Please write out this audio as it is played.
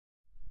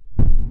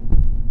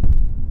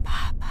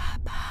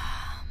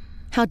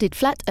How did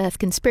flat Earth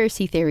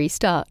conspiracy theory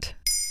start?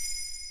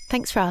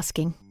 Thanks for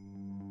asking.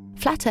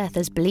 Flat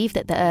Earthers believe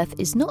that the Earth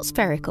is not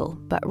spherical,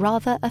 but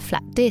rather a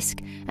flat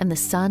disk, and the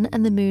Sun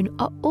and the Moon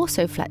are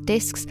also flat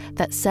disks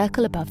that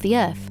circle above the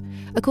Earth.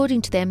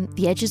 According to them,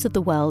 the edges of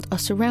the world are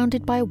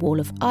surrounded by a wall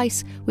of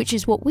ice, which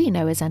is what we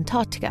know as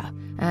Antarctica.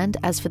 And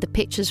as for the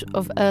pictures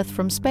of Earth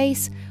from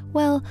space,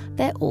 well,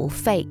 they're all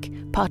fake,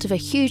 part of a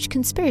huge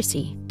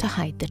conspiracy to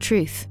hide the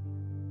truth.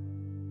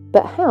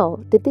 But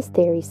how did this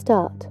theory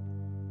start?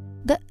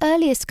 The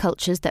earliest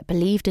cultures that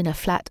believed in a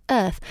flat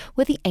Earth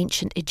were the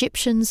ancient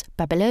Egyptians,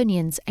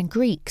 Babylonians and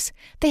Greeks.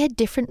 They had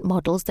different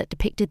models that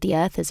depicted the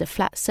Earth as a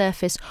flat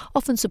surface,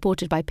 often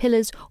supported by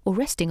pillars or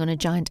resting on a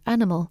giant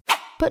animal.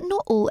 But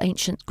not all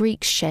ancient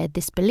Greeks shared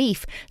this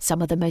belief.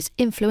 Some of the most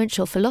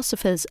influential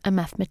philosophers and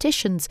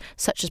mathematicians,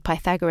 such as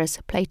Pythagoras,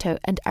 Plato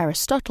and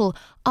Aristotle,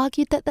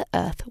 argued that the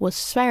Earth was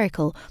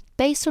spherical,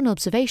 based on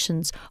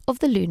observations of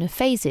the lunar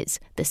phases,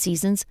 the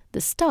seasons,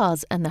 the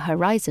stars and the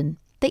horizon.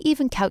 They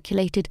even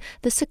calculated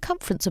the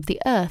circumference of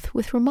the Earth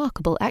with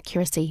remarkable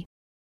accuracy.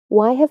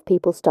 Why have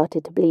people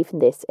started to believe in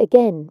this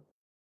again?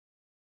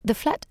 The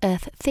flat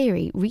Earth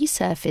theory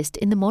resurfaced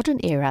in the modern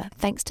era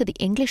thanks to the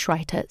English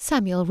writer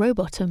Samuel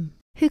Rowbotham,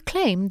 who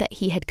claimed that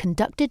he had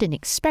conducted an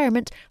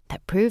experiment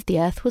that proved the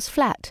Earth was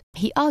flat.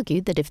 He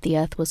argued that if the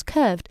Earth was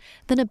curved,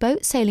 then a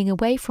boat sailing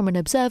away from an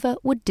observer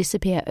would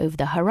disappear over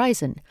the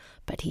horizon.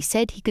 But he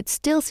said he could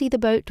still see the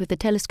boat with the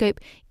telescope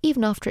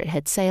even after it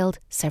had sailed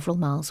several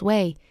miles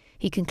away.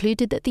 He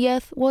concluded that the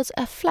Earth was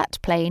a flat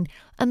plane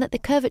and that the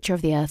curvature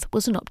of the Earth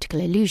was an optical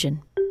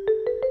illusion.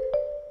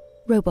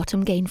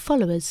 Rowbotham gained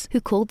followers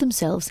who called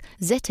themselves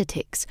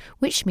Zetetics,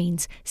 which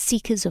means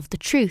seekers of the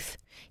truth.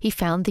 He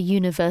found the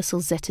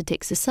Universal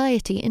Zetetic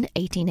Society in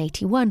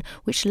 1881,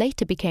 which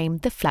later became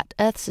the Flat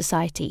Earth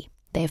Society.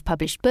 They have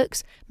published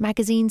books,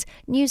 magazines,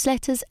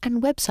 newsletters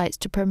and websites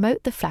to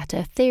promote the flat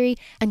Earth theory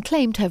and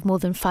claim to have more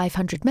than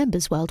 500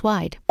 members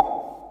worldwide.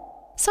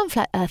 Some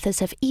flat earthers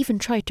have even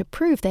tried to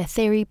prove their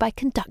theory by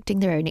conducting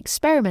their own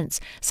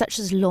experiments, such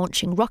as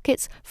launching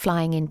rockets,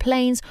 flying in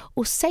planes,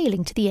 or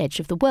sailing to the edge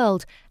of the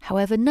world.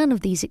 However, none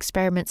of these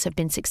experiments have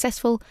been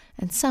successful,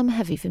 and some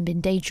have even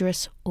been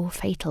dangerous or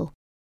fatal.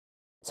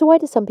 So why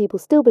do some people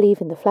still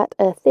believe in the flat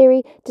Earth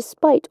theory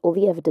despite all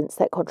the evidence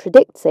that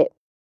contradicts it?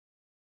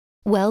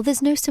 Well,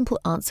 there's no simple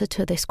answer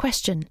to this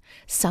question.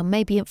 Some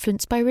may be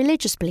influenced by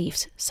religious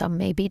beliefs, some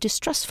may be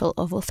distrustful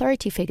of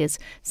authority figures,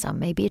 some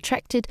may be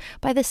attracted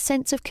by the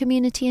sense of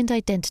community and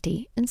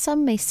identity, and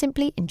some may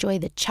simply enjoy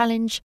the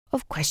challenge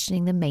of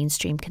questioning the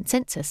mainstream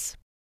consensus.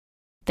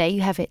 There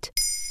you have it.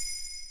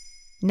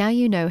 Now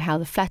you know how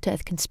the Flat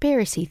Earth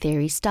conspiracy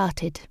theory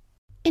started.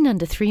 In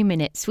under 3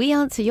 minutes, we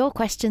answer your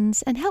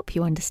questions and help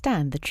you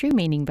understand the true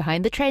meaning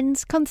behind the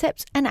trends,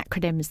 concepts and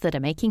acronyms that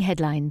are making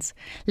headlines.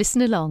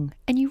 Listen along,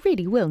 and you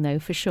really will know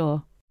for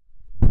sure.